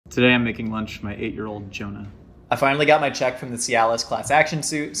Today I'm making lunch for my 8-year-old Jonah. I finally got my check from the Cialis class action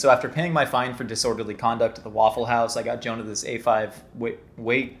suit, so after paying my fine for disorderly conduct at the Waffle House, I got Jonah this A5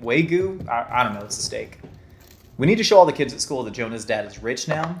 Wagyu? I don't know, it's a steak. We need to show all the kids at school that Jonah's dad is rich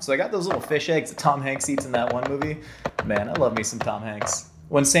now, so I got those little fish eggs that Tom Hanks eats in that one movie. Man, I love me some Tom Hanks.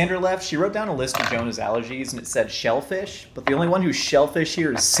 When Sandra left, she wrote down a list of Jonah's allergies, and it said shellfish, but the only one who's shellfish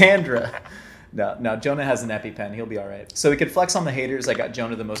here is Sandra. No, Jonah has an EpiPen. He'll be all right. So we could flex on the haters. I got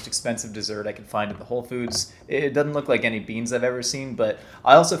Jonah the most expensive dessert I could find at the Whole Foods. It doesn't look like any beans I've ever seen, but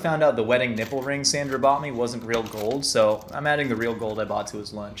I also found out the wedding nipple ring Sandra bought me wasn't real gold, so I'm adding the real gold I bought to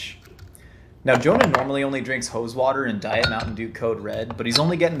his lunch. Now, Jonah normally only drinks hose water and Diet Mountain Dew Code Red, but he's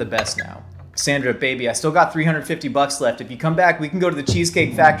only getting the best now. Sandra, baby, I still got $350 left. If you come back, we can go to the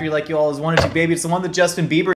Cheesecake Factory like you always wanted to, baby. It's the one that Justin Bieber